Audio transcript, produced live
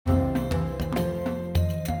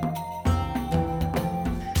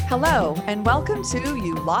Hello, and welcome to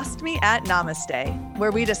You Lost Me at Namaste,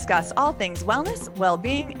 where we discuss all things wellness,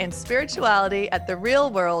 well-being, and spirituality at the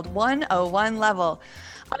real world 101 level.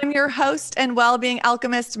 I'm your host and well-being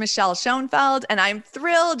alchemist, Michelle Schoenfeld, and I'm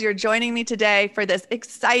thrilled you're joining me today for this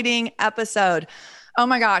exciting episode. Oh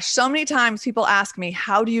my gosh, so many times people ask me,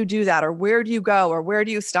 how do you do that? Or where do you go? Or where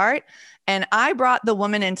do you start? And I brought the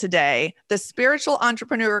woman in today, the spiritual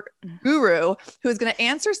entrepreneur guru, who is going to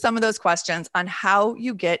answer some of those questions on how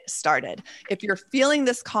you get started. If you're feeling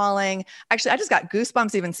this calling, actually, I just got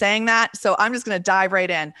goosebumps even saying that. So I'm just going to dive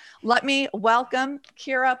right in. Let me welcome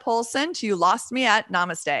Kira Polson to You Lost Me at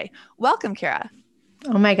Namaste. Welcome, Kira.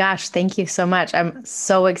 Oh my gosh. Thank you so much. I'm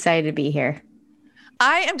so excited to be here.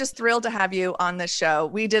 I am just thrilled to have you on this show.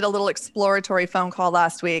 We did a little exploratory phone call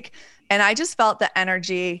last week, and I just felt the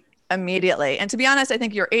energy immediately. And to be honest, I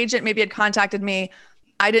think your agent maybe had contacted me.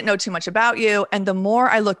 I didn't know too much about you. And the more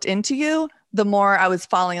I looked into you, the more I was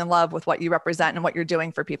falling in love with what you represent and what you're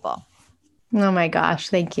doing for people. Oh my gosh.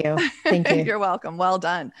 Thank you. Thank you. You're welcome. Well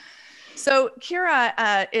done. So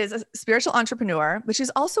Kira is a spiritual entrepreneur, but she's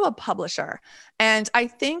also a publisher. And I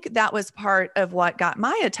think that was part of what got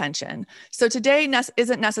my attention. So today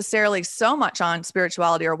isn't necessarily so much on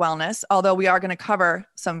spirituality or wellness, although we are going to cover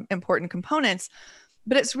some important components,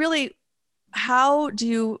 but it's really, how do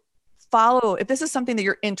you follow, if this is something that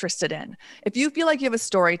you're interested in, if you feel like you have a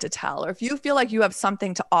story to tell, or if you feel like you have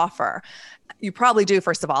something to offer, you probably do,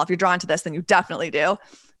 first of all. If you're drawn to this, then you definitely do.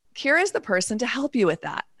 Kira is the person to help you with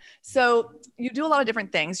that. So you do a lot of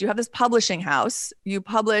different things. You have this publishing house. You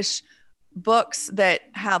publish books that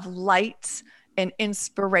have light and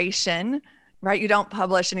inspiration, right? You don't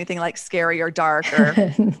publish anything like scary or dark or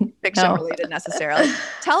fiction related necessarily.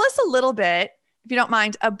 Tell us a little bit, if you don't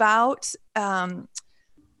mind, about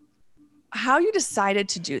how you decided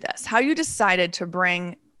to do this, how you decided to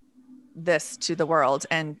bring this to the world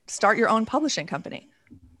and start your own publishing company.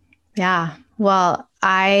 Yeah. Well,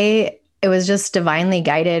 it was just divinely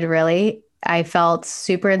guided, really. I felt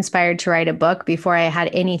super inspired to write a book before I had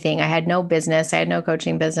anything. I had no business. I had no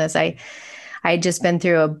coaching business. I had just been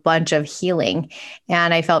through a bunch of healing,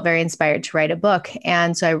 and I felt very inspired to write a book.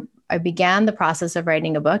 And so I began the process of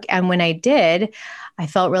writing a book. And when I did, I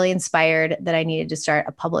felt really inspired that I needed to start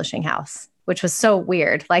a publishing house, which was so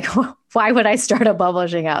weird. Like, why would I start a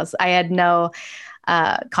publishing house? I had no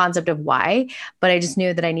concept of why, but I just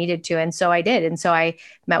knew that I needed to. And so I did. And so I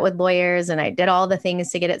met with lawyers and I did all the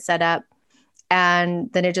things to get it set up. And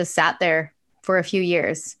then it just sat there for a few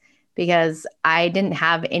years because I didn't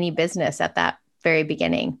have any business at that very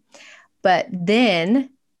beginning. But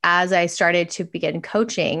then as I started to begin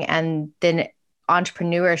coaching, and then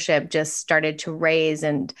entrepreneurship just started to raise,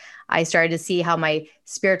 and I started to see how my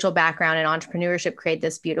spiritual background and entrepreneurship create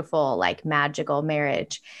this beautiful, like, magical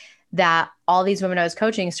marriage, that all these women I was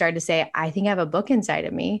coaching started to say, I think I have a book inside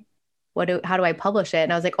of me. How do I publish it?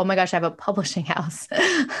 And I was like, oh my gosh, I have a publishing house.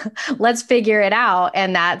 Let's figure it out.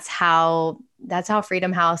 And that's how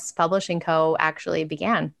Freedom House Publishing Co. actually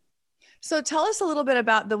began. So tell us a little bit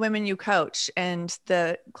about the women you coach and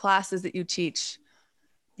the classes that you teach.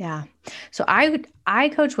 Yeah. So I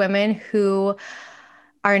coach women who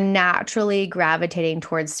are naturally gravitating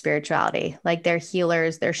towards spirituality. Like, they're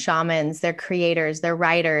healers, they're shamans, they're creators, they're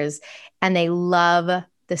writers, and they love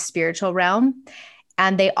the spiritual realm.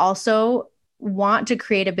 And they also want to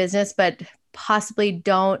create a business, but possibly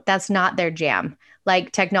that's not their jam.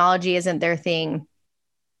 Like, technology isn't their thing.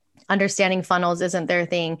 Understanding funnels isn't their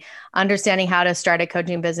thing. Understanding how to start a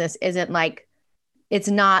coaching business it's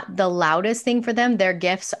not the loudest thing for them. Their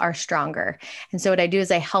gifts are stronger. And so what I do is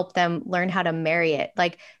I help them learn how to marry it.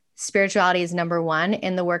 Like, spirituality is number one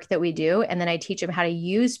in the work that we do. And then I teach them how to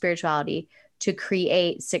use spirituality to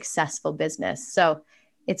create successful business. So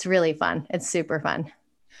it's really fun. It's super fun.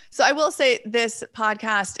 So I will say this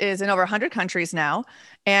podcast is in over 100 countries now,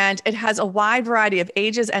 and it has a wide variety of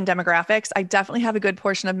ages and demographics. I definitely have a good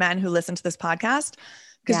portion of men who listen to this podcast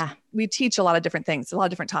because we teach a lot of different things, a lot of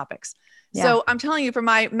different topics. Yeah. So I'm telling you, for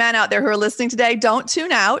my men out there who are listening today, don't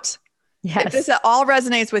tune out. Yes. If this all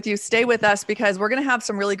resonates with you, stay with us, because we're going to have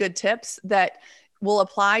some really good tips that will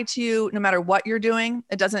apply to you no matter what you're doing.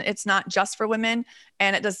 It's not just for women,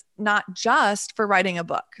 and it does not just for writing a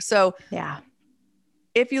book. So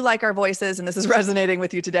if you like our voices and this is resonating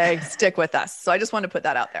with you today, stick with us. So I just want to put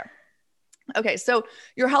that out there. Okay. So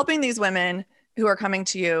you're helping these women who are coming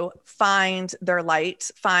to you find their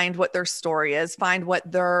light, find what their story is, find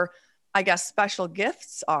what their, I guess, special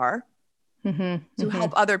gifts are to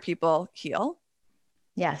help other people heal.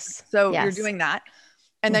 Yes. So you're doing that.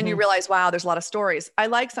 And then you realize, wow, there's a lot of stories. I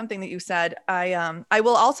like something that you said. I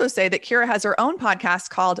will also say that Kira has her own podcast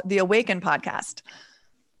called The Awaken Podcast.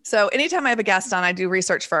 So anytime I have a guest on, I do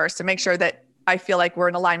research first to make sure that I feel like we're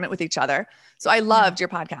in alignment with each other. So I loved your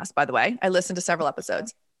podcast, by the way. I listened to several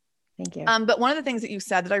episodes. Thank you. But one of the things that you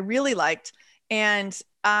said that I really liked, and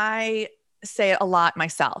I say it a lot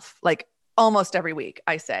myself, like almost every week,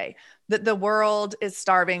 I say that the world is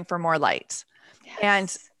starving for more light.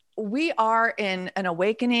 Yes. And we are in an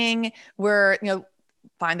awakening. We're,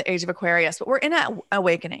 find the age of Aquarius, but we're in an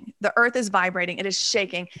awakening. The earth is vibrating. It is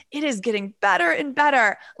shaking. It is getting better and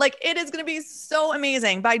better. Like it is going to be so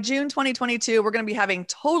amazing. By June 2022, we're going to be having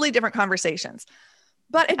totally different conversations,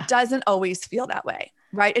 but it doesn't always feel that way,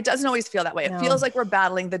 right? It doesn't always feel that way. It feels like we're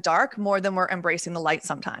battling the dark more than we're embracing the light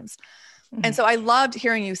sometimes. And so I loved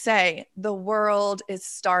hearing you say the world is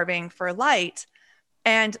starving for light.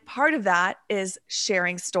 And part of that is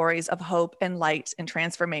sharing stories of hope and light and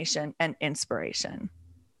transformation and inspiration.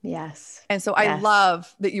 Yes. And so I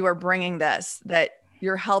love that you are bringing this, that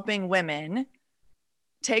you're helping women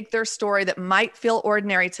take their story that might feel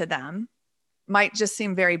ordinary to them, might just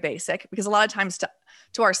seem very basic, because a lot of times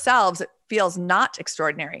to ourselves, it feels not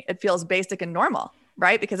extraordinary. It feels basic and normal,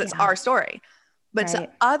 right? Because it's our story. But to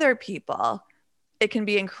other people, it can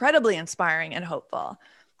be incredibly inspiring and hopeful.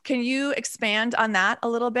 Can you expand on that a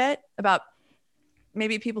little bit about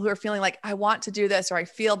maybe people who are feeling like, I want to do this, or I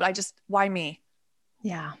feel, but why me?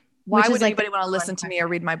 Yeah. Why would anybody want to listen to me or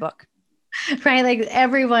read my book? Right. Like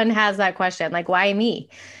everyone has that question, like, why me?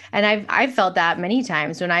 And I've felt that many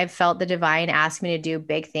times when I've felt the divine ask me to do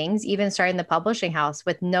big things, even starting the publishing house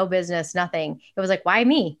with no business, nothing. It was like, why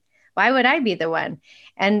me? Why would I be the one?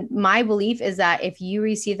 And my belief is that if you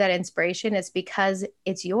receive that inspiration, it's because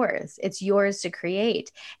it's yours. It's yours to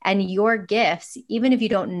create. And your gifts, even if you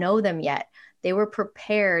don't know them yet, they were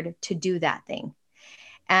prepared to do that thing.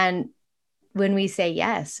 And when we say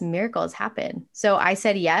yes, miracles happen. So I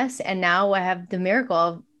said yes. And now I have the miracle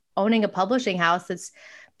of owning a publishing house that's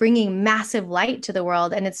bringing massive light to the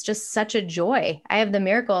world. And it's just such a joy. I have the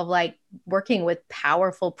miracle of like working with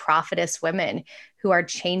powerful prophetess women who are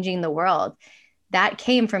changing the world. That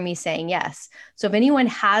came from me saying yes. So if anyone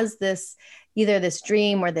has this, either this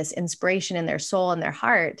dream or this inspiration in their soul and their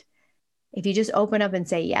heart, if you just open up and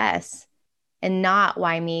say yes, and not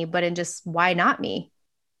why me, but in just why not me,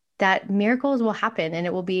 that miracles will happen and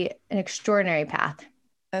it will be an extraordinary path.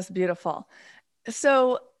 That's beautiful.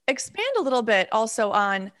 So expand a little bit also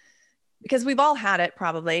on, because we've all had it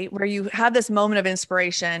probably, where you have this moment of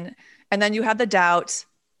inspiration and then you have the doubt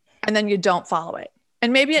and then you don't follow it.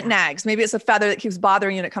 And maybe it nags, maybe it's a feather that keeps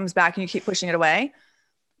bothering you and it comes back and you keep pushing it away.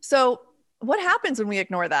 So what happens when we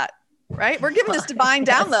ignore that, right? We're given this divine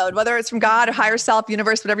download, whether it's from God or higher self,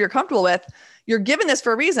 universe, whatever you're comfortable with, you're given this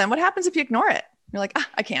for a reason. What happens if you ignore it? You're like,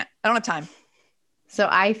 I can't, I don't have time. So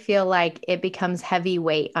I feel like it becomes heavy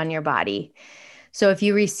weight on your body. So if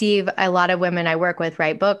you receive, a lot of women I work with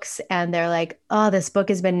write books and they're like, oh, this book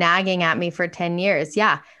has been nagging at me for 10 years.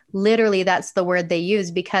 Yeah, literally that's the word they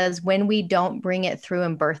use, because when we don't bring it through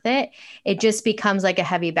and birth it, it just becomes like a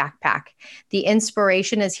heavy backpack. The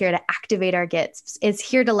inspiration is here to activate our gifts. It's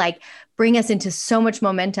here to like bring us into so much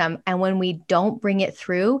momentum. And when we don't bring it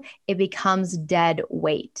through, it becomes dead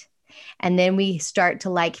weight. And then we start to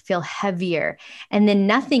like feel heavier, and then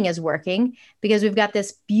nothing is working because we've got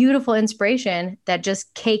this beautiful inspiration that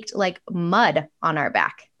just caked like mud on our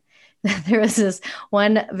back. There was this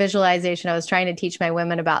one visualization. I was trying to teach my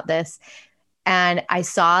women about this, and I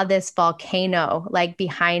saw this volcano like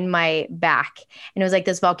behind my back, and it was like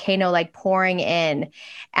this volcano like pouring in.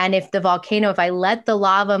 And if I let the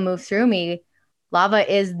lava move through me, lava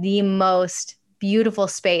is the most beautiful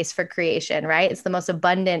space for creation, right? It's the most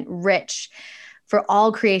abundant, rich for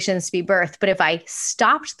all creations to be birthed. But if I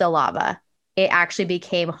stopped the lava, it actually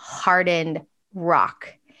became hardened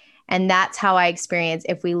rock. And that's how I experience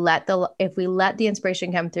if we let the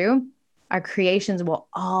inspiration come through, our creations will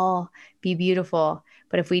all be beautiful.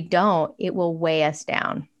 But if we don't, it will weigh us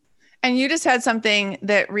down. And you just had something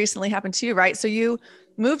that recently happened to you, right? So you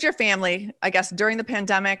moved your family, I guess, during the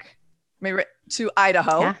pandemic, maybe to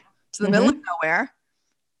Idaho. To the middle of nowhere.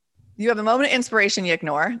 You have a moment of inspiration you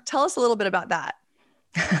ignore. Tell us a little bit about that.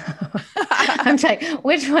 I'm like,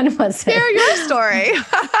 which one was it? Share your story.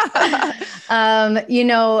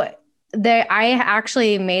 I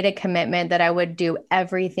actually made a commitment that I would do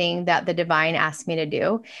everything that the divine asked me to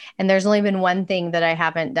do. And there's only been one thing that I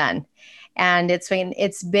haven't done. And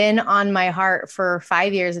it's been on my heart for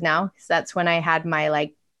 5 years now. So that's when I had my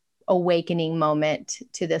like awakening moment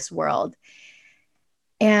to this world.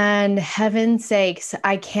 And heaven's sakes,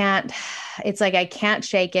 I can't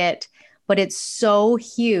shake it, but it's so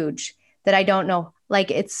huge that I don't know.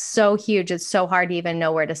 Like, it's so huge. It's so hard to even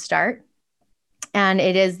know where to start. And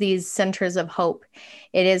it is these centers of hope.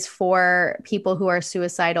 It is for people who are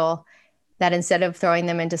suicidal, that instead of throwing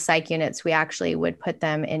them into psych units, we actually would put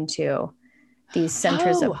them into these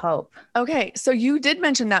centers of Oh, hope. okay. So you did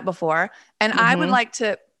mention that before, and I would Mm-hmm. like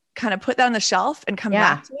to kind of put that on the shelf and come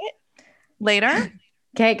Yeah. back to it later.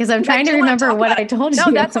 Okay. Because I'm I trying to do want to remember talk what about I it. told No,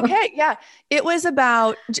 you. that's okay. Yeah. It was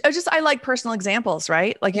about just, I like personal examples,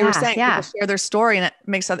 right? Like you were Yeah. saying, people share their story and it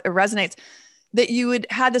resonates, that you would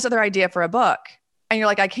had this other idea for a book and you're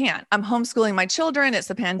like, I can't, I'm homeschooling my children. It's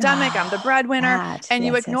the pandemic. I'm the breadwinner. And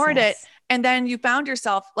you Yes, yes, ignored it. yes. And then you found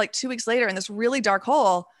yourself like 2 weeks later in this really dark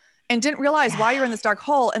hole and didn't realize Yeah. why you're in this dark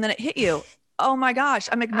hole. And then it hit you. Oh my gosh,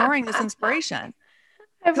 I'm ignoring this inspiration.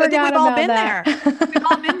 I Because I think forgot we've all about been that. there. We've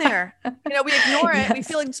all been there. We ignore it. We Yes.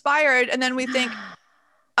 feel inspired. And then we think,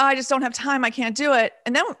 oh, I just don't have time. I can't do it.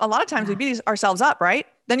 And then a lot of times we Yeah. beat ourselves up, right?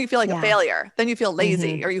 Then you feel like a Yeah. failure. Then you feel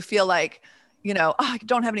lazy Mm-hmm. or you feel like, oh, I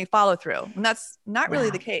don't have any follow through. And that's not really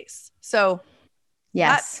Yeah. the case. So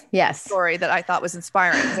Yes. Yes. story that I thought was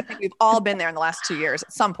inspiring because I think we've all been there in the last 2 years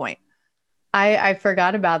at some point. I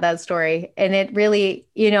forgot about that story. And it really,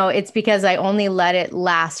 it's because I only let it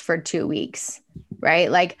last for 2 weeks,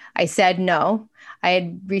 right? Like I said, no. I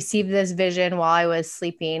had received this vision while I was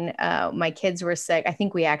sleeping. My kids were sick. I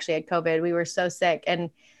think we actually had COVID. We were so sick. And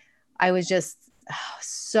I was just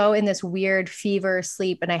so in this weird fever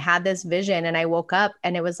sleep. And I had this vision and I woke up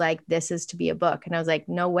and it was like, this is to be a book. And I was like,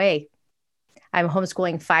 no way. I'm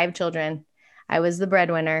homeschooling 5 children. I was the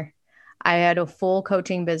breadwinner. I had a full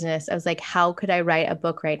coaching business. I was like, how could I write a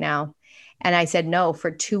book right now? And I said no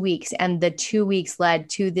for 2 weeks. And the 2 weeks led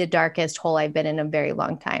to the darkest hole I've been in a very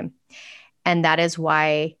long time. And that is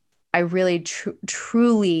why I really,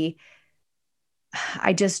 truly,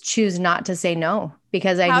 I just choose not to say no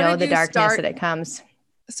because I know the darkness that it comes.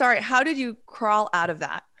 Sorry, how did you crawl out of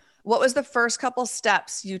that? What was the first couple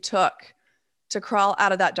steps you took to crawl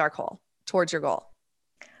out of that dark hole towards your goal?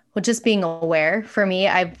 Well, just being aware. For me,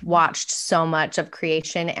 I've watched so much of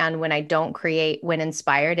creation. And when I don't create when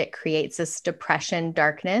inspired, it creates this depression,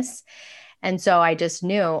 darkness. And so I just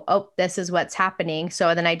knew, oh, this is what's happening.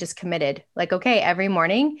 So then I just committed like, okay, every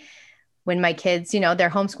morning when my kids, they're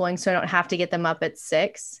homeschooling, so I don't have to get them up at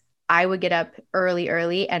 6, I would get up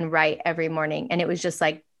early and write every morning. And it was just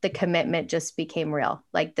like the commitment just became real.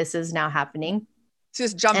 Like this is now happening. So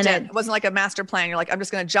just jumped in. It wasn't like a master plan. You're like, I'm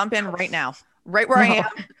just going to jump in right now, right where I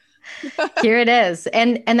am. Here it is.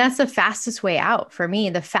 And that's the fastest way out for me.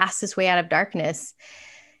 The fastest way out of darkness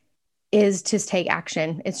is to take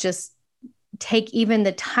action. It's just take even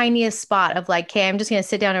the tiniest spot of like, okay, I'm just going to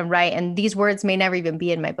sit down and write. And these words may never even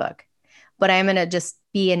be in my book, but I'm going to just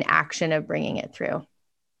be in action of bringing it through.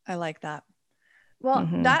 I like that. Well,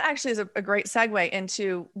 that actually is a great segue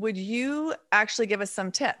into, would you actually give us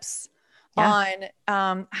some tips on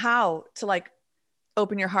how to like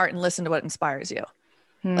open your heart and listen to what inspires you?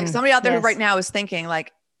 Like somebody out there who right now is thinking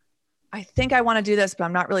like, I think I want to do this, but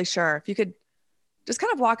I'm not really sure. If you could just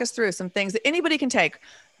kind of walk us through some things that anybody can take.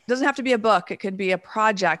 It doesn't have to be a book. It could be a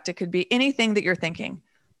project. It could be anything that you're thinking.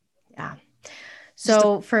 Yeah.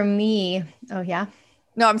 So for me, oh yeah.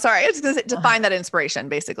 No, I'm sorry. It's to find that inspiration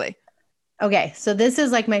basically. Okay. So this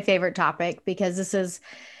is like my favorite topic because this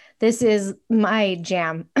is my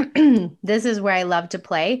jam. This is where I love to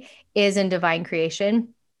play is in divine creation.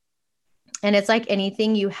 And it's like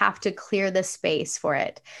anything, you have to clear the space for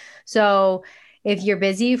it. So if you're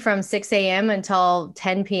busy from 6 a.m. until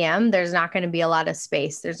 10 p.m., there's not going to be a lot of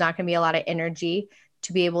space. There's not going to be a lot of energy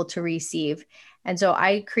to be able to receive. And so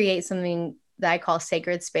I create something that I call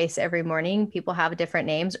sacred space every morning. People have different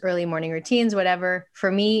names, early morning routines, whatever.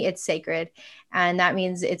 For me, it's sacred. And that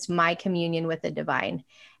means it's my communion with the divine.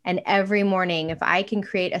 And every morning, if I can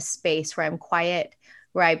create a space where I'm quiet,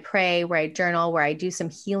 where I pray, where I journal, where I do some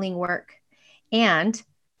healing work, and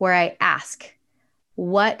where I ask,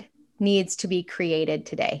 what needs to be created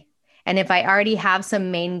today? And if I already have some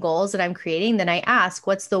main goals that I'm creating, then I ask,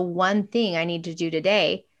 what's the one thing I need to do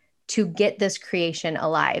today to get this creation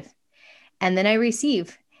alive? And then I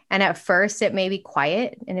receive. And at first, it may be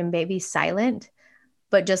quiet and it may be silent,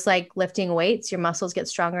 but just like lifting weights, your muscles get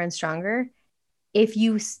stronger and stronger. If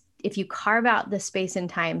you carve out the space and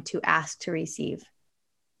time to ask to receive,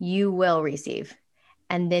 you will receive.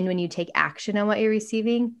 And then when you take action on what you're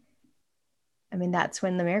receiving, I mean, that's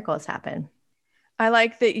when the miracles happen. I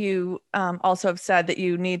like that you also have said that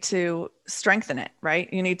you need to strengthen it,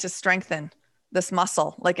 right? You need to strengthen this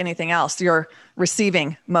muscle like anything else, your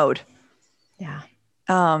receiving mode. Yeah.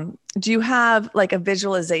 Do you have like a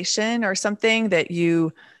visualization or something that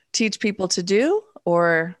you teach people to do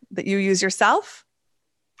or that you use yourself?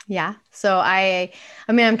 Yeah. So I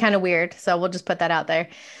mean, I'm kind of weird, so we'll just put that out there.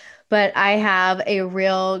 but I have a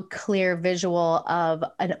real clear visual of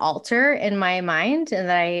an altar in my mind and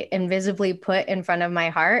that I invisibly put in front of my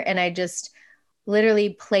heart. And I just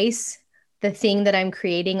literally place the thing that I'm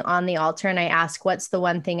creating on the altar and I ask, what's the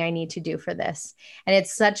one thing I need to do for this? And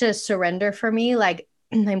it's such a surrender for me. Like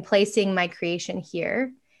I'm placing my creation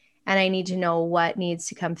here and I need to know what needs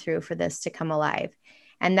to come through for this to come alive.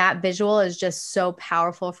 And that visual is just so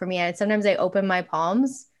powerful for me. And sometimes I open my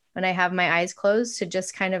palms when I have my eyes closed to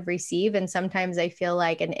just kind of receive. And sometimes I feel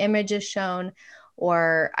like an image is shown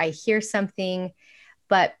or I hear something,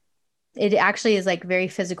 but it actually is like very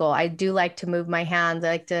physical. I do like to move my hands. I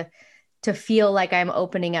like to feel like I'm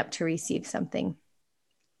opening up to receive something.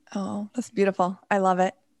 Oh, that's beautiful. I love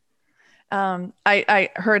it. I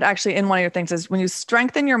heard actually in one of your things is when you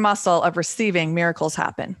strengthen your muscle of receiving, miracles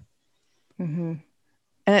happen. Mm-hmm.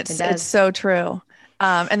 And it's so true.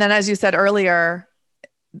 And then as you said earlier,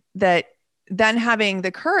 that then having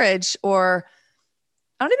the courage, or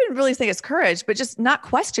I don't even really think it's courage, but just not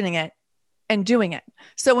questioning it and doing it.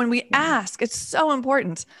 So when we ask, it's so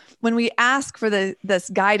important. When we ask for this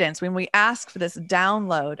guidance, when we ask for this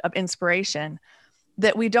download of inspiration,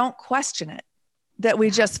 that we don't question it, that we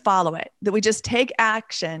just follow it, that we just take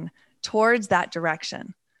action towards that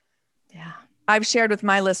direction. Yeah. I've shared with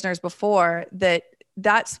my listeners before that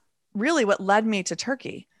that's really what led me to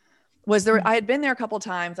Turkey. Was there, I had been there a couple of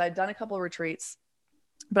times. I'd done a couple of retreats,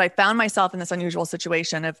 but I found myself in this unusual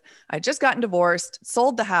situation of I'd just gotten divorced,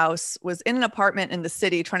 sold the house, was in an apartment in the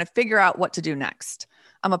city trying to figure out what to do next.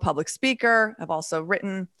 I'm a public speaker. I've also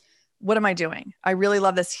written. What am I doing? I really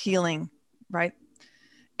love this healing, right?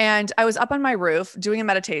 And I was up on my roof doing a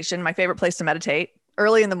meditation, my favorite place to meditate,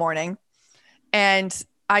 early in the morning. And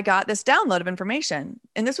I got this download of information.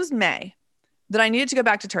 And this was May, that I needed to go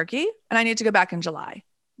back to Turkey and I needed to go back in July.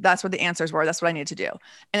 That's what the answers were. That's what I needed to do.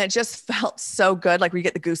 And it just felt so good. Like we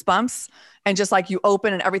get the goosebumps and just like you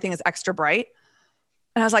open and everything is extra bright.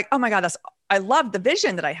 And I was like, oh my God, I loved the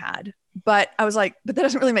vision that I had, but I was like, but that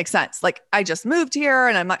doesn't really make sense. Like I just moved here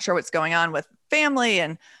and I'm not sure what's going on with family.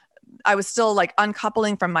 And I was still like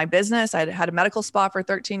uncoupling from my business. I had a medical spa for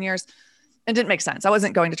 13 years. It didn't make sense. I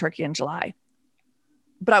wasn't going to Turkey in July,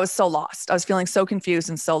 but I was so lost. I was feeling so confused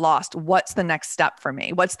and so lost. What's the next step for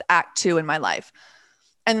me? What's the act 2 in my life?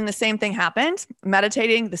 And then the same thing happened,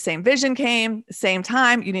 meditating, the same vision came, the same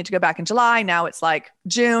time. You need to go back in July. Now it's like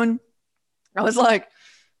June. I was like,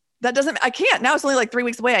 I can't. Now it's only like 3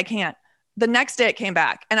 weeks away. I can't. The next day it came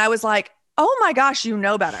back and I was like, oh my gosh, you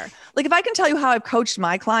know better. Like if I can tell you how I've coached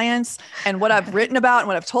my clients and what I've written about and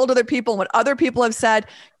what I've told other people and what other people have said,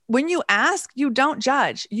 when you ask, you don't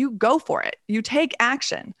judge, you go for it. You take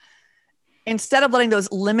action instead of letting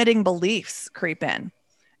those limiting beliefs creep in.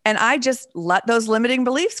 And I just let those limiting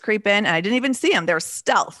beliefs creep in and I didn't even see them. They were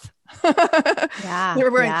stealth. Yeah, they were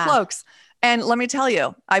wearing cloaks. And let me tell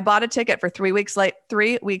you, I bought a ticket for 3 weeks late,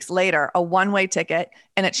 3 weeks later, a one-way ticket,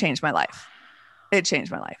 and it changed my life. It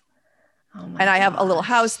changed my life. Oh my and I have a little gosh.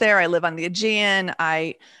 house there. I live on the Aegean.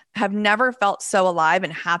 I have never felt so alive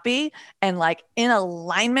and happy and like in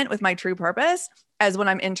alignment with my true purpose as when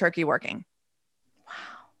I'm in Turkey working.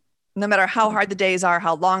 No matter how hard the days are,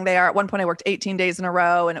 how long they are. At one point I worked 18 days in a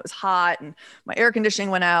row and it was hot and my air conditioning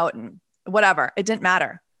went out and whatever. It didn't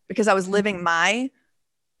matter because I was living my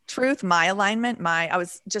truth, my alignment, I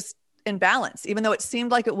was just in balance. Even though it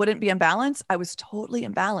seemed like it wouldn't be in balance, I was totally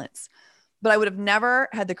in balance. But I would have never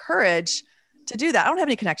had the courage to do that. I don't have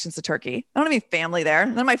any connections to Turkey. I don't have any family there.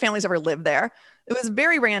 None of my family's ever lived there. It was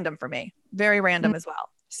very random for me, very random as well.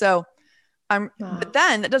 So but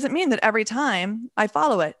then that doesn't mean that every time I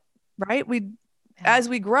follow it, right? As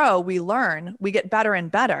we grow, we learn, we get better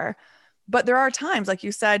and better. But there are times, like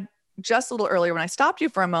you said just a little earlier, when I stopped you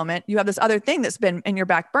for a moment, you have this other thing that's been in your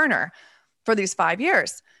back burner for these 5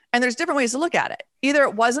 years. And there's different ways to look at it. Either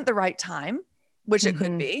it wasn't the right time, which it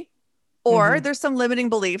could be, or there's some limiting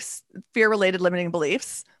beliefs, fear-related limiting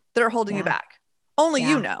beliefs that are holding you back. Only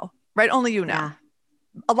you know, right? Only you know. Yeah.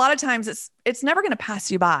 A lot of times it's never going to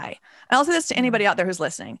pass you by. And I'll say this to anybody out there who's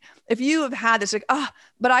listening. If you have had this, like,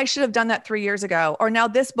 but I should have done that 3 years ago, or now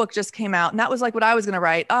this book just came out and that was like what I was going to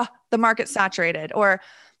write. The market's saturated, or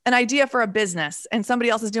an idea for a business and somebody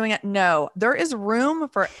else is doing it. No, there is room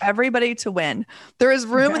for everybody to win. There is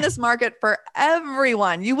room in this market for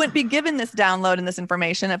everyone. You wouldn't be given this download and this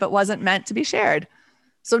information if it wasn't meant to be shared.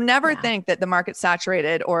 So never think that the market's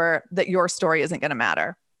saturated or that your story isn't going to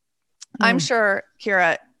matter. I'm sure,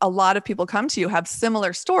 Kira, a lot of people come to you have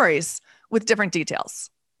similar stories with different details.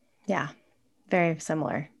 Yeah, very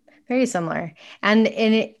similar. Very similar.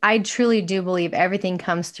 And I truly do believe everything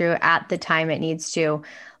comes through at the time it needs to.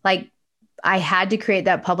 Like I had to create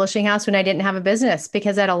that publishing house when I didn't have a business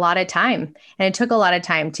because I had a lot of time, and it took a lot of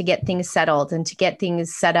time to get things settled and to get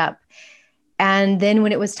things set up. And then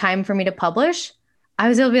when it was time for me to publish, I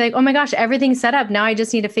was able to be like, oh my gosh, everything's set up. Now I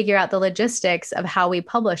just need to figure out the logistics of how we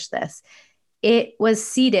publish this. It was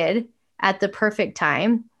seeded at the perfect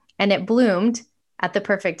time and it bloomed at the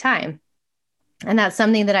perfect time. And that's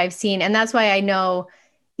something that I've seen. And that's why I know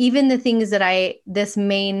even the things that this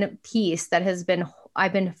main piece that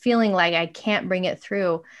I've been feeling like I can't bring it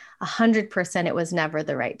through 100%. It was never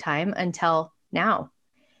the right time until now.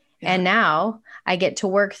 Yeah. And now I get to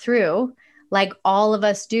work through, like all of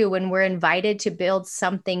us do when we're invited to build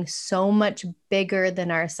something so much bigger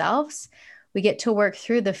than ourselves. We get to work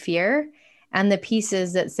through the fear and the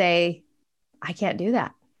pieces that say, I can't do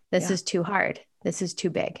that. This is too hard. This is too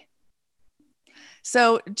big.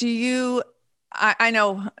 So I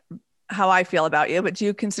know how I feel about you, but do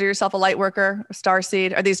you consider yourself a light worker, a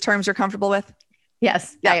starseed? Are these terms you're comfortable with?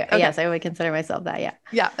 Yes. Yeah. Yes, I would consider myself that. Yeah.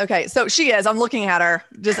 Yeah. Okay. So she is. I'm looking at her.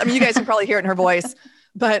 You guys can probably hear it in her voice,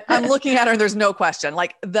 but I'm looking at her and there's no question.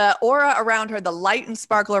 Like the aura around her, the light and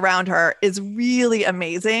sparkle around her is really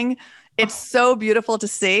amazing. It's so beautiful to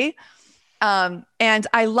see. And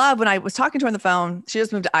I love when I was talking to her on the phone, she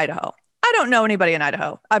just moved to Idaho. I don't know anybody in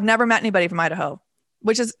Idaho. I've never met anybody from Idaho,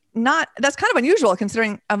 that's kind of unusual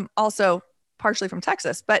considering I'm also partially from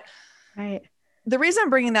Texas. But right. The reason I'm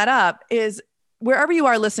bringing that up is wherever you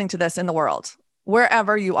are listening to this in the world,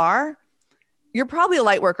 wherever you are, you're probably a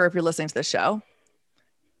light worker if you're listening to this show.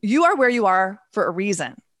 You are where you are for a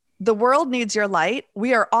reason. The world needs your light.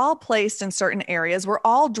 We are all placed in certain areas. We're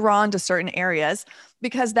all drawn to certain areas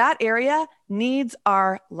because that area needs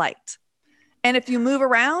our light. And if you move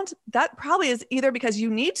around, that probably is either because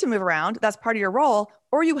you need to move around, that's part of your role,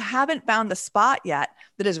 or you haven't found the spot yet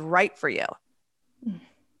that is right for you.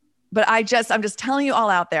 But I'm just telling you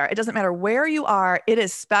all out there, it doesn't matter where you are. It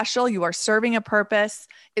is special. You are serving a purpose.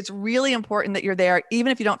 It's really important that you're there.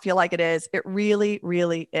 Even if you don't feel like it is, it really,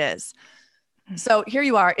 really is. So here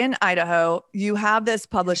you are in Idaho. You have this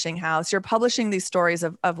publishing house. You're publishing these stories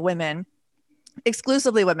of women,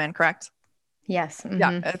 exclusively women, correct? Yes. Mm-hmm.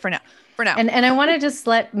 Yeah. For now. And I want to just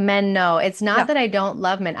let men know, it's not that I don't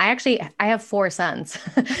love men. I have 4 sons.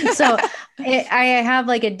 So I have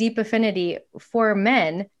like a deep affinity for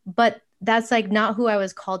men, but that's like not who I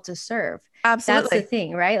was called to serve. Absolutely. That's the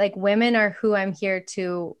thing, right? Like women are who I'm here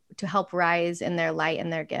to help rise in their light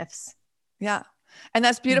and their gifts. Yeah. And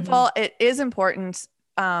that's beautiful. Mm-hmm. It is important.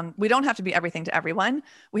 We don't have to be everything to everyone.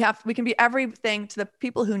 We can be everything to the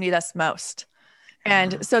people who need us most.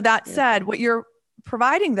 And so that said, what you're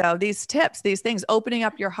providing though, these tips, these things, opening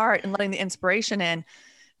up your heart and letting the inspiration in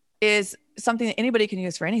is something that anybody can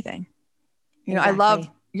use for anything. You know, exactly. I love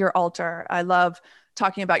your altar. I love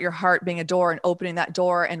talking about your heart being a door and opening that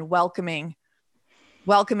door and welcoming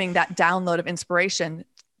that download of inspiration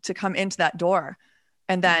to come into that door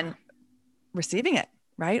and then receiving it,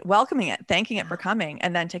 right? Welcoming it, thanking it for coming,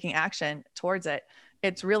 and then taking action towards it.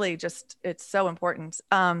 It's really it's so important.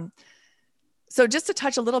 So just to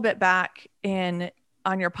touch a little bit back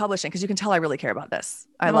on your publishing, because you can tell I really care about this.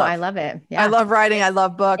 I love it. Yeah. I love writing. I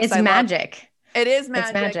love books. It's magic. It is magic.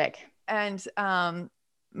 It's magic. And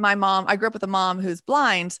my mom, I grew up with a mom who's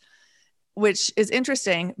blind, which is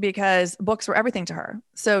interesting because books were everything to her.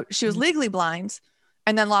 So she was legally blind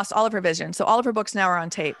and then lost all of her vision. So all of her books now are on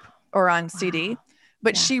tape or on CD,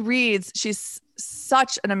 but she reads. She's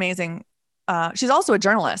such an amazing, she's also a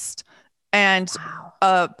journalist and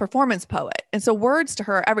a performance poet. And so words to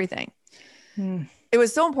her are everything. It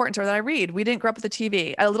was so important to her that I read. We didn't grow up with a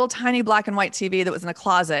TV. I had a little tiny black and white TV that was in a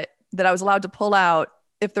closet that I was allowed to pull out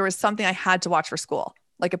if there was something I had to watch for school,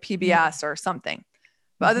 like a PBS or something.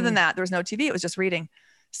 But other than that, there was no TV. It was just reading.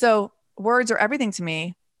 So words are everything to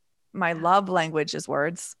me. My love language is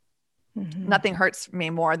words. Nothing hurts me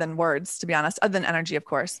more than words, to be honest, other than energy, of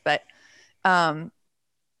course. But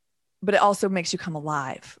it also makes you come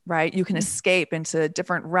alive, right? You can escape into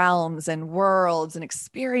different realms and worlds and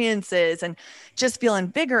experiences and just feel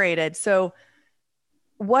invigorated. So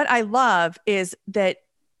what I love is that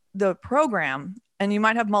the program, and you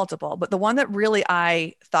might have multiple, but the one that really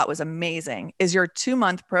I thought was amazing is your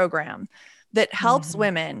 2-month program that helps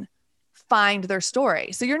women find their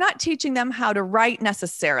story. So you're not teaching them how to write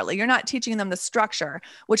necessarily. You're not teaching them the structure,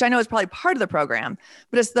 which I know is probably part of the program,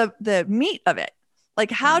 but it's the meat of it. Like,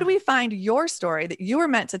 how do we find your story that you were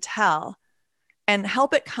meant to tell and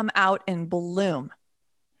help it come out and bloom?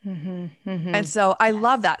 And so I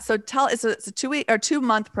love that. So it's a 2-week or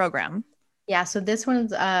 2-month program. Yeah. So this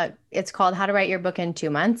one's, it's called How to Write Your Book in 2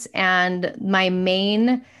 Months. And my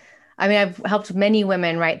main I mean, I've helped many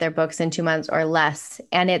women write their books in 2 months or less.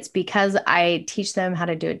 And it's because I teach them how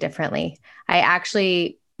to do it differently. I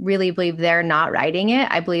actually really believe they're not writing it.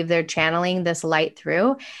 I believe they're channeling this light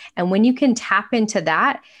through. And when you can tap into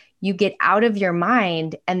that, you get out of your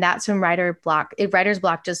mind. And that's when writer's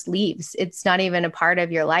block just leaves. It's not even a part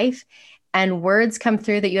of your life. And words come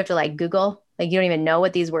through that you have to like Google. Like you don't even know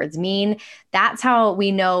what these words mean. That's how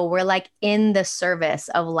we know we're like in the service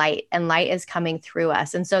of light and light is coming through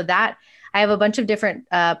us. And so that I have a bunch of different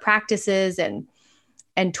practices and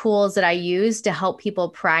tools that I use to help people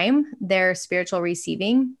prime their spiritual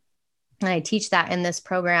receiving. And I teach that in this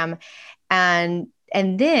program. And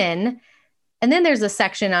then there's a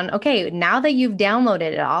section on, okay, now that you've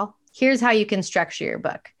downloaded it all, here's how you can structure your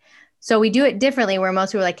book. So we do it differently where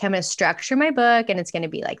most people are like, I'm going to structure my book and it's going to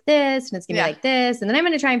be like this and it's going to be like this. And then I'm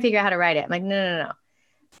going to try and figure out how to write it. I'm like, no.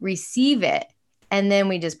 Receive it. And then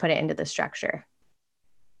we just put it into the structure.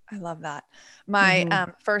 I love that. My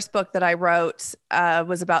first book that I wrote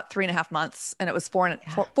was about 3.5 months and it was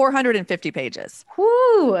 450 pages.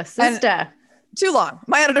 Whoo, sister. Too long.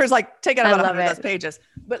 My editor's like, take out about 100 of those pages.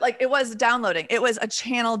 But like, it was downloading. It was a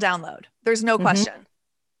channel download. There's no question.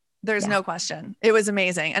 There's no question. It was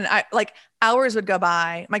amazing. And I like hours would go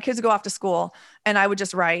by. My kids would go off to school and I would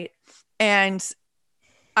just write and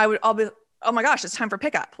I'll be, oh my gosh, it's time for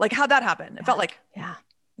pickup. Like how'd that happen? It felt like, it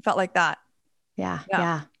felt like that. Yeah.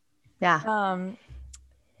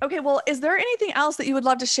 Okay. Well, is there anything else that you would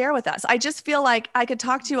love to share with us? I just feel like I could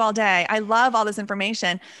talk to you all day. I love all this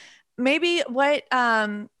information. Maybe what,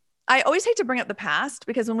 I always hate to bring up the past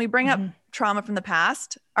because when we bring up trauma from the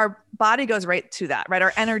past, our body goes right to that, right?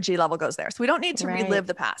 Our energy level goes there. So we don't need to relive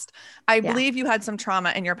the past. I believe you had some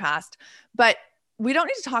trauma in your past, but we don't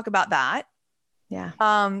need to talk about that. Yeah.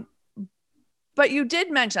 But you did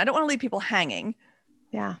mention, I don't want to leave people hanging.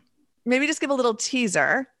 Yeah. Maybe just give a little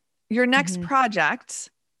teaser. Your next project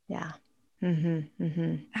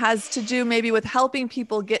has to do maybe with helping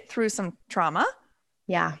people get through some trauma.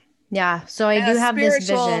 Yeah. So I do have this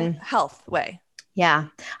vision. Health way. Yeah.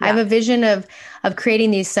 I have a vision of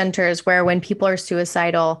creating these centers where when people are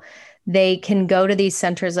suicidal, they can go to these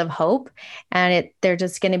centers of hope and they're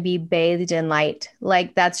just going to be bathed in light.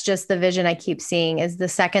 Like that's just the vision I keep seeing is the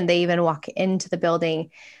second they even walk into the building,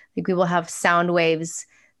 like we will have sound waves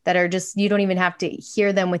that are just, you don't even have to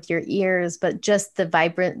hear them with your ears, but just the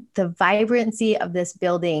vibrancy of this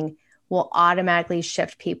building will automatically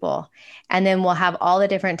shift people. And then we'll have all the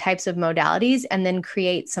different types of modalities and then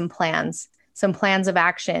create some plans of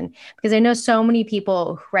action. Because I know so many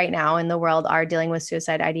people right now in the world are dealing with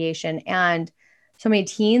suicide ideation and so many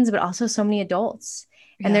teens, but also so many adults.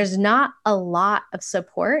 Yeah. And there's not a lot of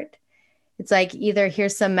support. It's like either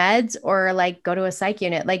here's some meds or like go to a psych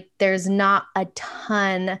unit. Like there's not a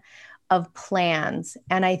ton of plans.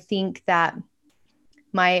 And I think that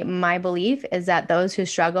my belief is that those who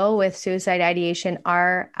struggle with suicide ideation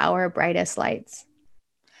are our brightest lights.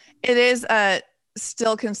 It is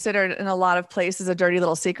still considered in a lot of places a dirty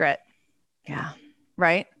little secret. Yeah.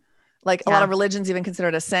 Right? Like a lot of religions even consider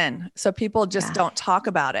it a sin. So people just don't talk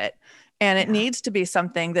about it. And it needs to be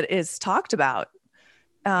something that is talked about.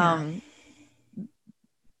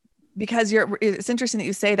 Because it's interesting that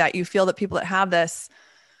you say that. You feel that people that have this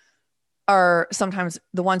are sometimes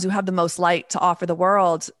the ones who have the most light to offer the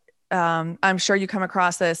world. I'm sure you come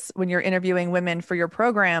across this when you're interviewing women for your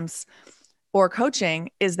programs or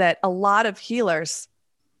coaching, is that a lot of healers,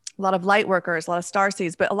 a lot of light workers, a lot of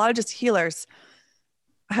starseeds, but a lot of just healers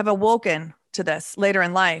have awoken to this later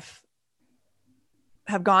in life,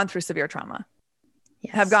 have gone through severe trauma,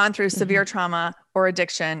 have gone through severe trauma or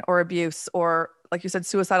addiction or abuse or, like you said,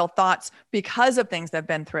 suicidal thoughts because of things they've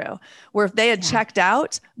been through, where if they had checked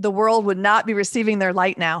out, the world would not be receiving their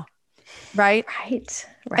light now. Right.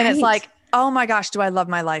 And it's like, oh my gosh, do I love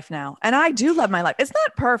my life now? And I do love my life. It's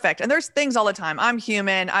not perfect. And there's things all the time. I'm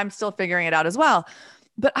human. I'm still figuring it out as well.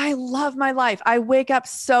 But I love my life. I wake up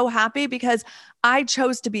so happy because I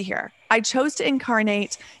chose to be here. I chose to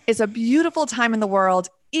incarnate. It's a beautiful time in the world,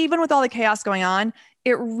 even with all the chaos going on.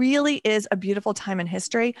 It really is a beautiful time in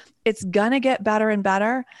history. It's going to get better and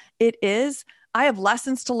better. It is. I have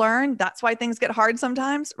lessons to learn. That's why things get hard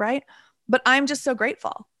sometimes, right? But I'm just so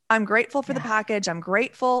grateful. I'm grateful for the package. I'm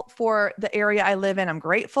grateful for the area I live in. I'm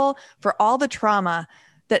grateful for all the trauma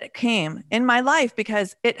that came in my life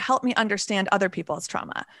because it helped me understand other people's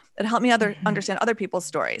trauma. It helped me understand other people's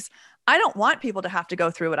stories. I don't want people to have to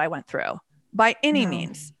go through what I went through by any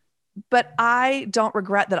means. But I don't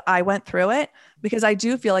regret that I went through it because I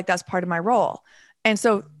do feel like that's part of my role. And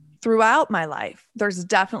so throughout my life, there's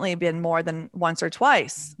definitely been more than once or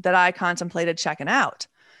twice that I contemplated checking out.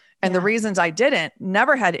 And the reasons I didn't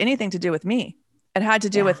never had anything to do with me. It had to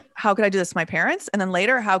do with how could I do this to my parents? And then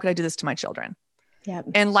later, how could I do this to my children? Yeah.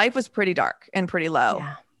 And life was pretty dark and pretty low.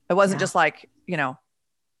 Yeah. It wasn't just like,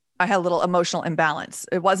 I had a little emotional imbalance.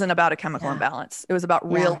 It wasn't about a chemical imbalance. It was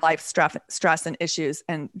about real life stress and issues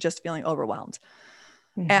and just feeling overwhelmed.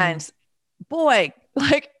 And boy,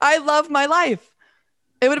 like I love my life.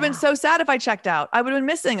 It would have been so sad if I checked out. I would have been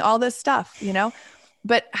missing all this stuff,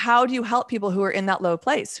 but how do you help people who are in that low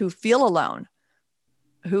place, who feel alone,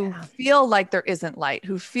 who feel like there isn't light,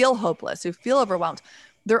 who feel hopeless, who feel overwhelmed?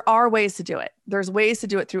 There are ways to do it. There's ways to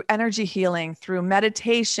do it through energy healing, through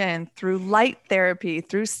meditation, through light therapy,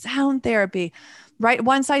 through sound therapy, right?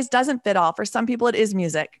 One size doesn't fit all. For some people, it is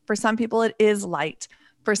music. For some people, it is light.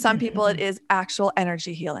 For some people, it is actual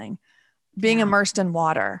energy healing, being immersed in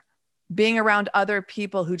water, being around other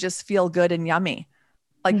people who just feel good and yummy.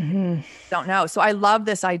 Like, don't know. So I love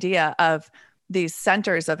this idea of these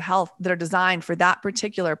centers of health that are designed for that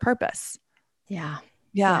particular purpose. Yeah.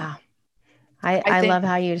 I love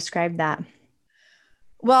how you described that.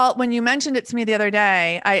 Well, when you mentioned it to me the other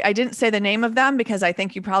day, I didn't say the name of them because I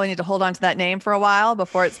think you probably need to hold on to that name for a while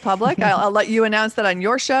before it's public. I'll let you announce that on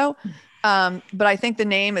your show. But I think the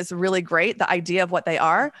name is really great, the idea of what they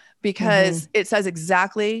are, because it says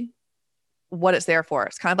exactly what it's there for.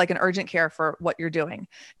 It's kind of like an urgent care for what you're doing.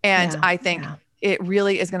 And I think it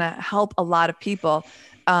really is going to help a lot of people.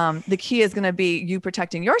 The key is going to be you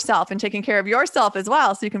protecting yourself and taking care of yourself as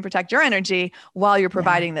well, so you can protect your energy while you're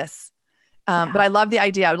providing this. But I love the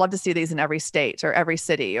idea. I would love to see these in every state or every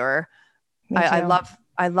city, or I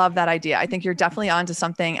love that idea. I think you're definitely onto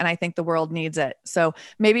something, and I think the world needs it. So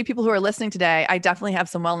maybe people who are listening today, I definitely have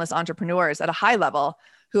some wellness entrepreneurs at a high level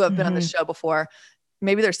who have been on the show before.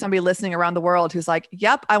 Maybe there's somebody listening around the world who's like,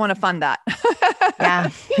 yep, I want to fund that.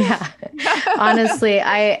 Yeah. Honestly,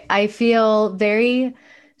 I feel very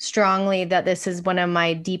strongly that this is one of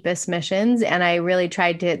my deepest missions. And I really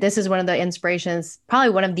this is one of the inspirations, probably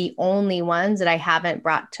one of the only ones that I haven't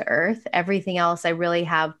brought to earth. Everything else I really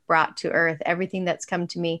have brought to earth, everything that's come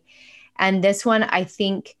to me. And this one, I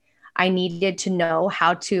think I needed to know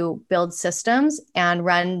how to build systems and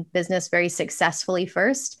run business very successfully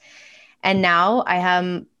first. And now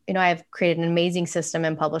I've created an amazing system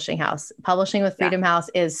in Publishing House. Publishing with Freedom House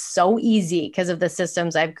is so easy because of the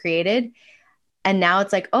systems I've created. And now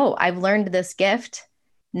it's like, oh, I've learned this gift.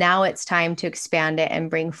 Now it's time to expand it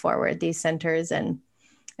and bring forward these centers and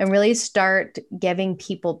really start giving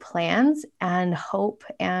people plans and hope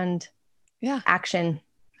and action.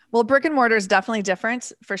 Well, brick and mortar is definitely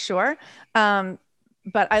different for sure.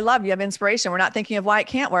 But I love you have inspiration. We're not thinking of why it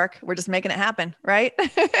can't work. We're just making it happen. Right.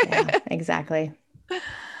 Yeah, exactly.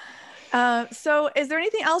 So is there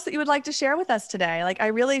anything else that you would like to share with us today? Like,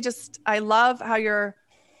 I love how you're,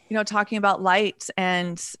 talking about light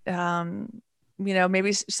and,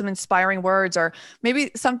 maybe some inspiring words, or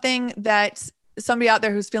maybe something that somebody out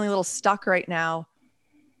there who's feeling a little stuck right now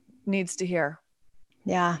needs to hear.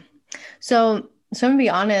 Yeah. So I'm going to be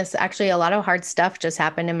honest, actually a lot of hard stuff just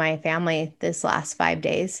happened in my family this last 5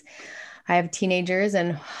 days. I have teenagers,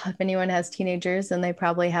 and if anyone has teenagers, then they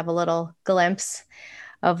probably have a little glimpse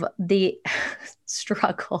of the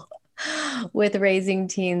struggle with raising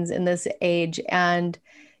teens in this age. And,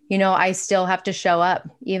 I still have to show up,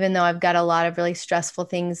 even though I've got a lot of really stressful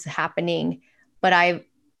things happening, but I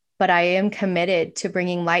am committed to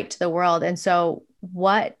bringing light to the world. And so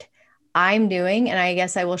what I'm doing, and I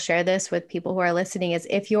guess I will share this with people who are listening, is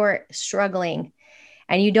if you're struggling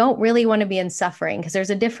and you don't really want to be in suffering, because there's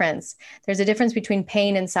a difference. There's a difference between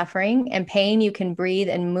pain and suffering. And pain, you can breathe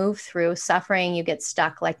and move through. Suffering, you get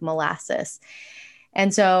stuck like molasses.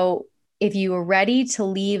 And so if you are ready to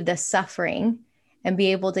leave the suffering and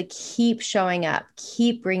be able to keep showing up,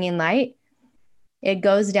 keep bringing light, it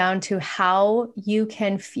goes down to how you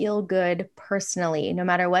can feel good personally, no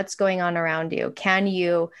matter what's going on around you. Can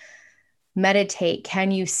you meditate?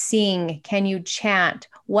 Can you sing? Can you chant?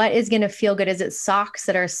 What is going to feel good? Is it socks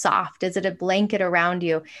that are soft? Is it a blanket around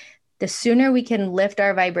you? The sooner we can lift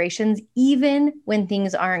our vibrations, even when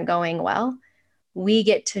things aren't going well, we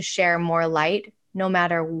get to share more light no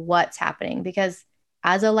matter what's happening. Because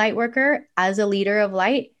as a light worker, as a leader of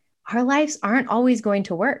light, our lives aren't always going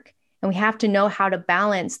to work. And we have to know how to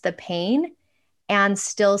balance the pain and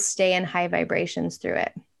still stay in high vibrations through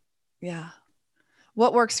it. Yeah.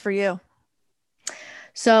 What works for you?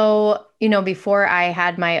 So, before I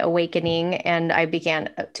had my awakening and I began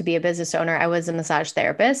to be a business owner, I was a massage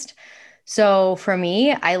therapist. So for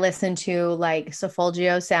me, I listen to like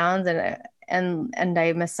Solfeggio sounds and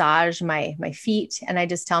I massage my feet, and I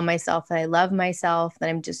just tell myself that I love myself, that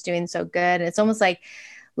I'm just doing so good. It's almost like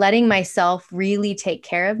letting myself really take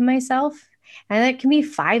care of myself. And that can be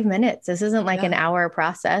 5 minutes. This isn't like an hour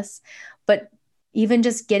process, but even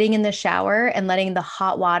just getting in the shower and letting the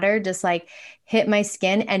hot water just like hit my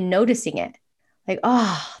skin and noticing it. Like,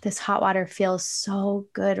 oh, this hot water feels so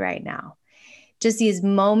good right now. Just these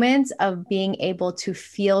moments of being able to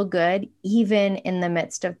feel good, even in the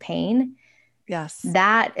midst of pain. Yes.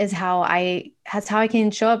 That's how I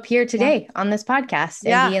can show up here today on this podcast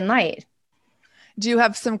and be in light. Do you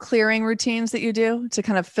have some clearing routines that you do to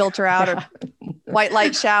kind of filter out a white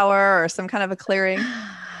light shower or some kind of a clearing?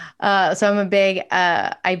 So I'm a big,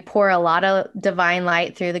 I pour a lot of divine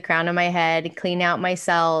light through the crown of my head, clean out my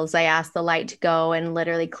cells. I ask the light to go and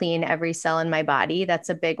literally clean every cell in my body. That's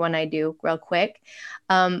a big one I do real quick.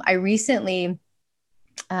 I recently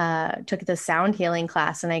took the sound healing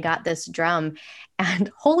class and I got this drum,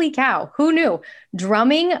 and holy cow, who knew?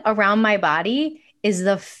 Drumming around my body is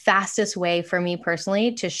the fastest way for me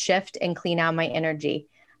personally to shift and clean out my energy.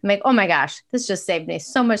 I'm like, oh my gosh, this just saved me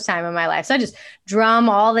so much time in my life. So I just drum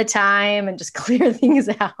all the time and just clear things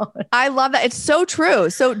out. I love that. It's so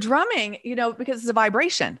true. So drumming, because it's a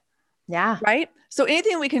vibration. Yeah. Right. So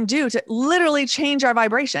anything we can do to literally change our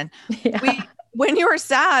vibration. When you're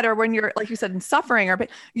sad or when you're, like you said, in suffering or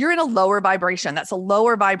you're in a lower vibration. That's a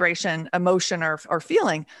lower vibration emotion or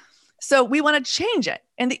feeling. So we want to change it.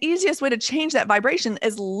 And the easiest way to change that vibration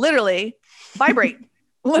is literally vibrate.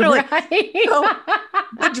 Literally. Right. So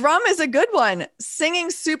the drum is a good one. Singing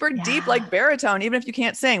super deep, like baritone, even if you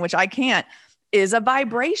can't sing, which I can't, is a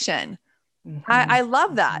vibration. Mm-hmm. I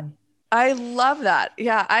love that. I love that.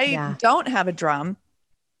 Yeah. I don't have a drum.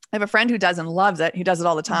 I have a friend who does and loves it. He does it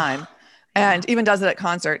all the time. And even does it at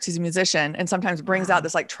concerts. He's a musician and sometimes brings out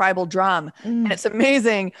this like tribal drum. And it's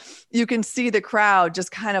amazing. You can see the crowd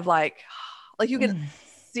just kind of like you can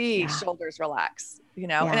see shoulders relax,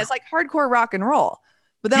 and it's like hardcore rock and roll.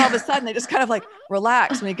 But then all of a sudden they just kind of like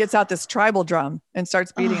relax when he gets out this tribal drum and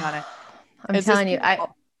starts beating on it. I'm telling you,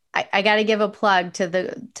 I got to give a plug to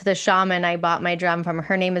the shaman I bought my drum from.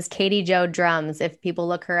 Her name is Katie Jo Drums, if people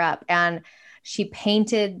look her up. And she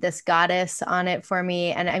painted this goddess on it for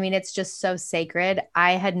me. And I mean, it's just so sacred.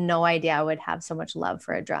 I had no idea I would have so much love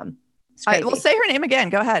for a drum. All right, well, say her name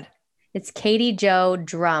again. Go ahead. It's Katie Jo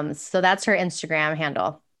Drums. So that's her Instagram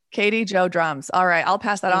handle. Katie Jo Drums. All right. I'll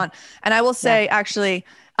pass that on. And I will say, actually,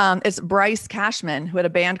 it's Bryce Cashman, who had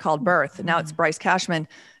a band called Birth. Now it's Bryce Cashman,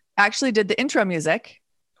 actually did the intro music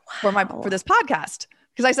for this podcast.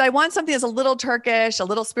 Because I said, I want something that's a little Turkish, a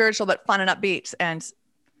little spiritual, but fun and upbeat. And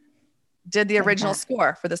did the original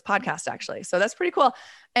score for this podcast, actually. So that's pretty cool.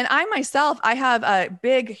 And I myself, I have a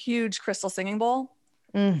big, huge crystal singing bowl.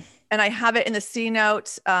 And I have it in the C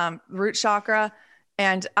note, root chakra.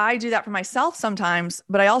 And I do that for myself sometimes,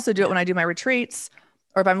 but I also do it when I do my retreats,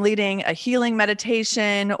 or if I'm leading a healing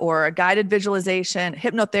meditation or a guided visualization,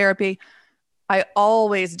 hypnotherapy. I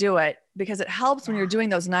always do it because it helps when you're doing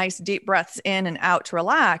those nice deep breaths in and out to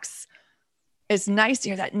relax. It's nice to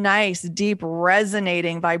hear that nice, deep,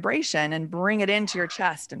 resonating vibration and bring it into your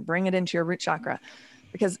chest and bring it into your root chakra.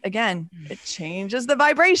 Because again, it changes the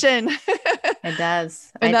vibration. It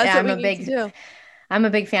does. And that's what we need to do. I'm a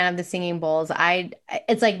big fan of the singing bowls.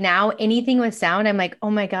 It's like now anything with sound, I'm like, oh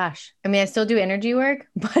my gosh. I mean, I still do energy work,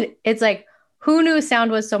 but it's like, who knew sound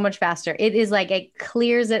was so much faster? It is like, it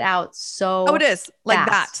clears it out so it is like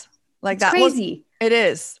fast. Like it's that. Crazy. Well, it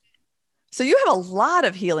is. So you have a lot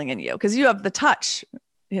of healing in you because you have the touch.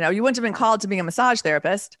 You wouldn't have been called to being a massage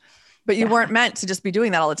therapist, but you weren't meant to just be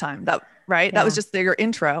doing that all the time. Right? That was just your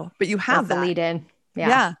intro, but you have that. The lead in.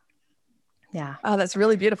 Yeah. Yeah. Oh, that's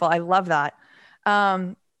really beautiful. I love that.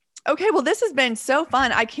 Okay. Well, this has been so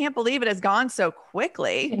fun. I can't believe it has gone so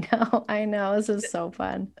quickly. I know. This is so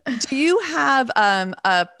fun. Do you have,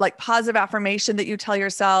 a like positive affirmation that you tell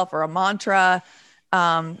yourself or a mantra?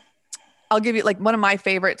 I'll give you like one of my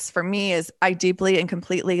favorites for me is I deeply and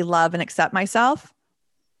completely love and accept myself.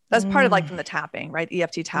 That's part of like from the tapping, right?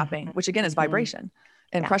 EFT tapping, which again is vibration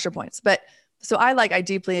and pressure points. But so I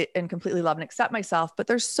deeply and completely love and accept myself, but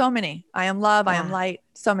there's so many. I am love. I am light.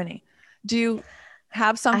 So many. Do you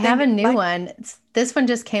have something? I have a new one. This one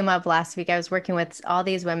just came up last week. I was working with all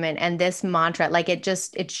these women and this mantra, like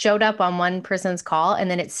it showed up on one person's call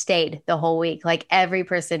and then it stayed the whole week. Like every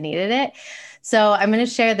person needed it. So I'm going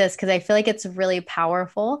to share this because I feel like it's really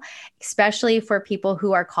powerful, especially for people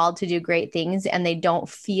who are called to do great things and they don't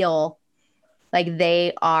feel like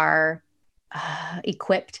they are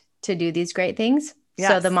equipped to do these great things.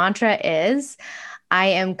 Yes. So the mantra is, I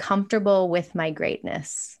am comfortable with my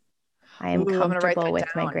greatness. I am comfortable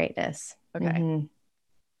with my greatness. Okay. Mm-hmm.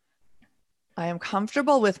 I am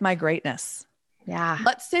comfortable with my greatness. Yeah.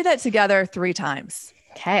 Let's say that together 3 times.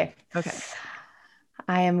 Okay. Okay.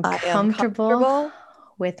 I am comfortable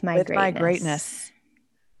with my greatness.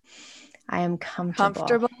 I am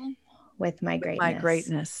comfortable with my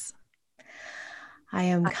greatness. I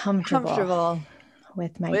am comfortable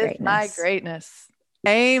with my greatness.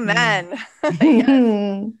 Amen.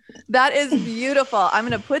 Yes. That is beautiful. I'm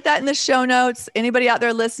going to put that in the show notes. Anybody out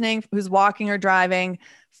there listening who's walking or driving,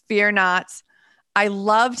 fear not. I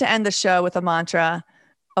love to end the show with a mantra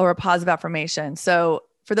or a positive affirmation. So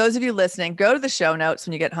for those of you listening, go to the show notes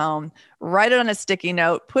when you get home, write it on a sticky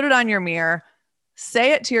note, put it on your mirror,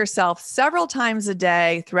 say it to yourself several times a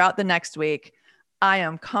day throughout the next week. I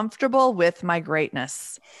am comfortable with my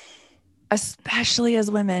greatness, especially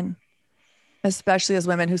as women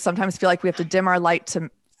who sometimes feel like we have to dim our light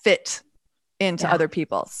to fit into other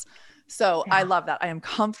people's. So I love that. I am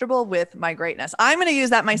comfortable with my greatness. I'm going to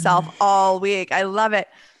use that myself all week. I love it.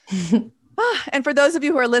 And for those of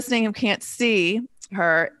you who are listening who can't see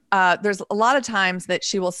her, there's a lot of times that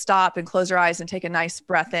she will stop and close her eyes and take a nice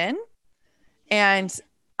breath in. And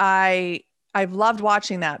I've loved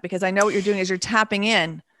watching that because I know what you're doing is you're tapping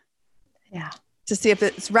in to see if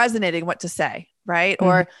it's resonating what to say, right?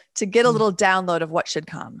 Or to get a little download of what should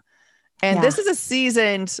come. And this is a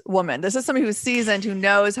seasoned woman. This is somebody who's seasoned, who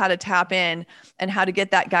knows how to tap in and how to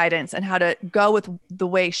get that guidance and how to go with the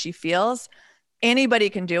way she feels.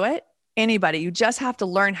 Anybody can do it. Anybody. You just have to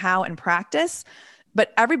learn how and practice.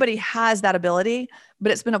 But everybody has that ability.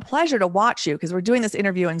 But it's been a pleasure to watch you, because we're doing this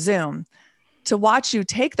interview in Zoom, to watch you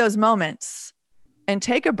take those moments and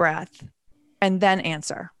take a breath and then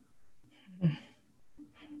answer.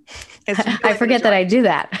 Really I forget that I do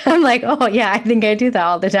that. I'm like, oh yeah, I think I do that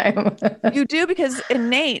all the time. You do, because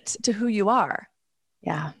innate to who you are.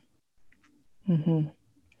 Yeah.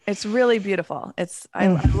 It's really beautiful. I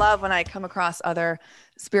love when I come across other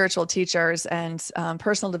spiritual teachers and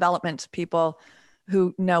personal development people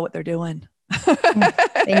who know what they're doing.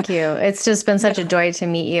 Thank you. It's just been such a joy to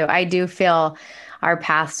meet you. I do feel our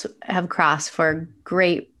paths have crossed for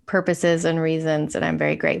great purposes and reasons, and I'm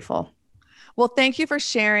very grateful. Well, thank you for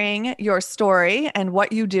sharing your story and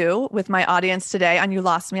what you do with my audience today on You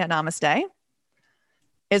Lost Me at Namaste.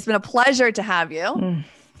 It's been a pleasure to have you.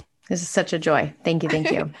 This is such a joy. Thank you.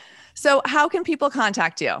 Thank you. So how can people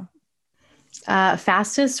contact you?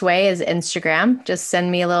 Fastest way is Instagram. Just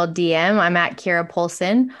send me a little DM. I'm at Kira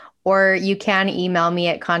Poulsen, or you can email me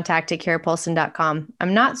at contact@kirapoulsen.com.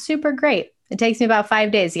 I'm not super great. It takes me about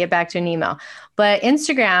 5 days to get back to an email. But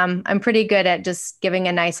Instagram, I'm pretty good at just giving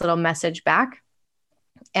a nice little message back.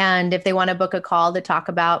 And if they want to book a call to talk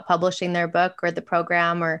about publishing their book or the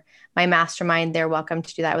program or my mastermind, they're welcome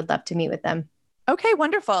to do that. I would love to meet with them. Okay,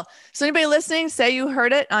 wonderful. So anybody listening, say you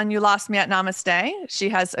heard it on You Lost Me at Namaste. She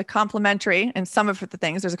has a complimentary, and some of the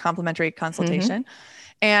things, there's a complimentary consultation.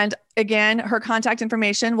 And again, her contact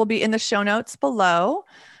information will be in the show notes below.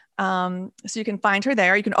 So you can find her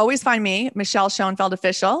there. You can always find me, Michelle Schoenfeld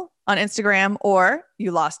Official, on Instagram, or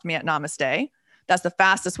You Lost Me at Namaste. That's the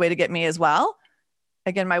fastest way to get me as well.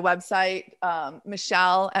 Again, my website,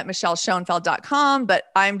 michelle@michelleschoenfeld.com, but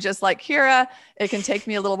I'm just like Kira. It can take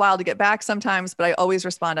me a little while to get back sometimes, but I always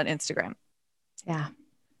respond on Instagram. Yeah.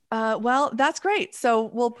 Well, that's great. So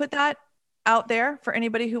we'll put that out there for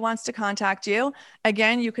anybody who wants to contact you.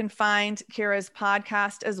 Again, you can find Kira's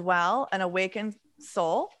podcast as well, An Awakened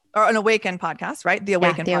Soul, or An Awakened podcast, right? The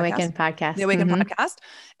Awakened podcast. The Awakened podcast.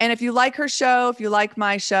 And if you like her show, if you like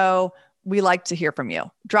my show, we like to hear from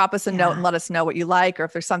you. Drop us a note and let us know what you like, or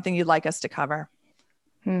if there's something you'd like us to cover.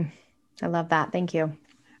 I love that. Thank you. All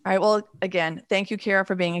right. Well, again, thank you, Kira,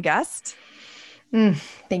 for being a guest.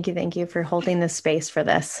 Thank you. Thank you for holding this space for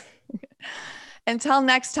this. Until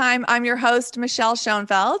next time, I'm your host, Michelle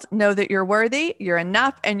Schoenfeld. Know that you're worthy, you're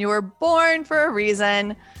enough, and you were born for a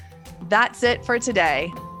reason. That's it for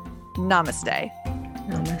today. Namaste.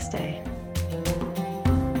 Namaste.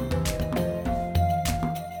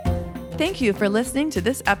 Thank you for listening to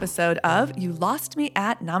this episode of You Lost Me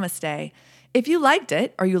at Namaste. If you liked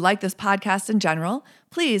it, or you like this podcast in general,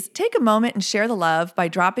 please take a moment and share the love by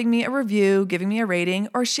dropping me a review, giving me a rating,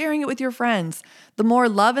 or sharing it with your friends. The more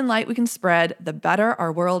love and light we can spread, the better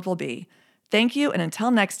our world will be. Thank you, and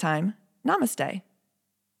until next time, namaste.